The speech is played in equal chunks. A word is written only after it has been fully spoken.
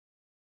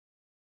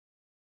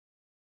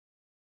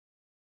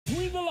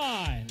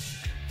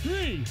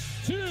3,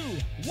 2,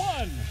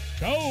 1,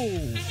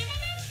 go!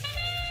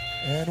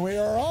 And we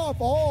are off.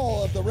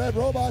 All of the red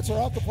robots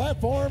are off the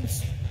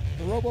platforms.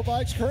 The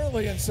Robobikes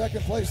currently in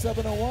second place,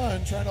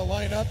 701, trying to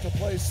line up to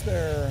place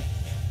their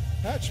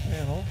hatch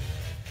panel.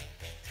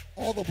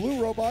 All the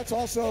blue robots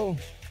also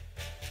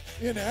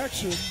in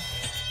action,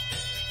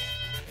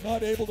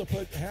 not able to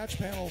put hatch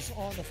panels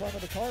on the front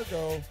of the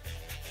cargo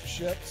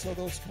ship, so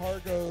those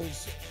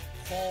cargoes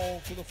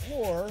fall to the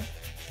floor.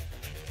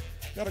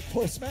 Got a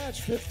close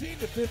match,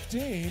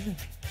 15-15,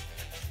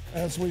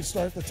 as we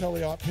start the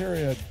teleop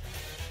period.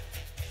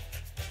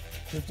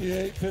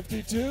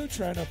 58-52,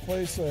 trying to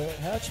place a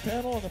hatch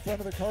panel on the front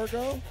of the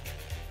cargo,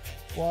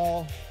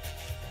 while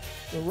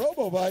the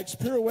Robobikes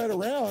pirouette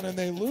around and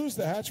they lose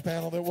the hatch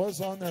panel that was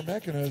on their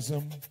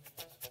mechanism.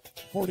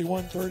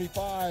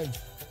 41-35.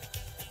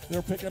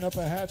 They're picking up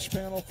a hatch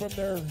panel from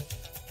their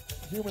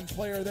human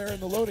player there in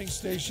the loading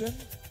station.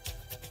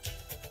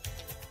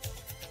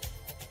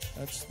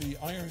 That's the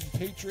Iron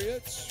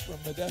Patriots from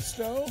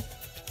Modesto.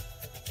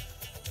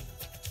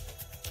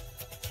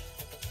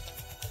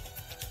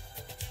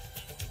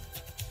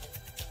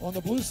 On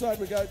the blue side,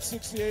 we got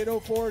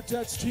 6804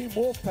 Jets Team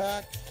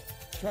Wolfpack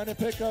trying to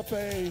pick up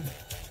a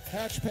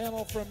hatch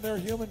panel from their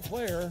human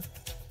player.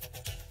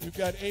 We've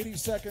got 80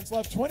 seconds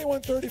left.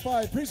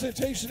 21-35,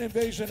 Presentation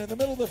Invasion in the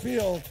middle of the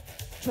field,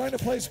 trying to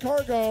place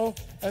cargo,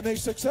 and they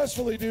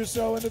successfully do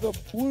so into the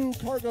blue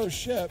cargo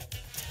ship.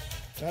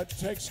 That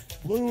takes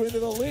blue into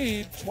the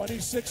lead,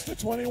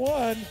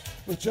 26-21,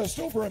 with just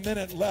over a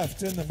minute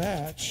left in the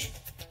match.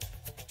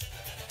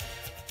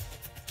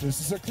 This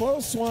is a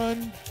close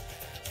one.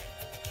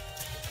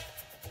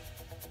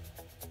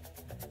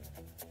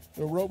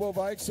 The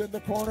Robobikes in the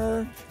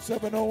corner,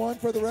 701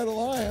 for the Red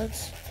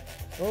Alliance.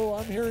 Oh,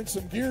 I'm hearing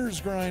some gears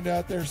grind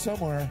out there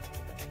somewhere.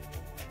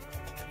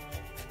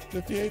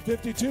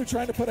 58-52,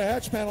 trying to put a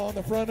hatch panel on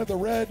the front of the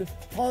red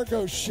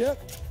cargo ship.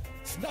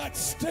 It's not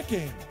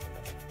sticking.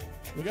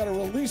 We got to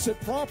release it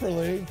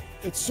properly.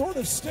 It's sort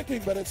of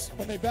sticking, but it's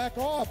when they back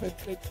off,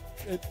 it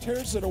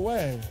tears it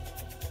away.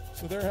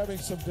 So they're having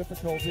some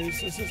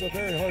difficulties. This is a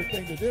very hard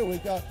thing to do.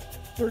 We've got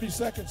 30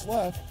 seconds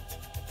left.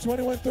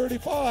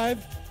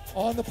 21-35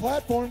 on the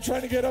platform,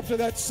 trying to get up to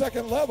that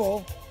second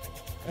level.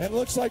 And it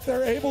looks like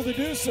they're able to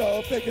do so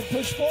if they can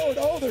push forward.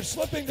 Oh, they're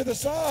slipping to the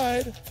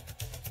side.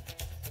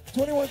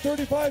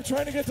 21-35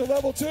 trying to get to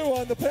level 2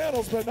 on the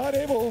panels, but not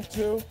able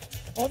to.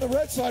 On the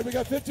red side, we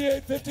got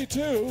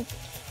 58-52.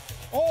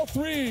 All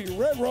three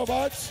red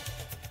robots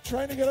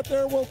trying to get up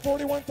there. Will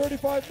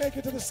 41-35 make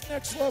it to this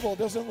next level?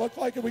 Doesn't look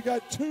like it. We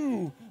got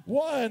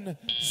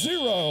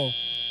 2-1-0.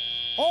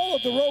 All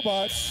of the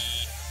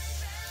robots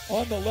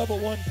on the level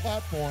 1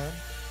 platform.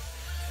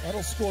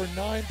 That'll score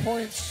 9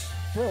 points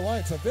for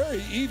Alliance. A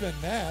very even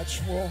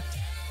match. We'll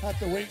have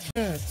to wait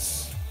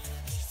minutes.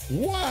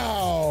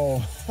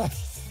 Wow!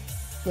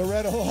 The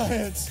Red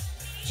Alliance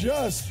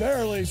just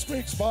barely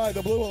squeaks by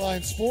the Blue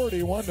Alliance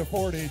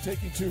 41-40,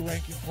 taking 2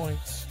 ranking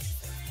points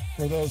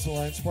for those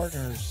Alliance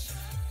partners.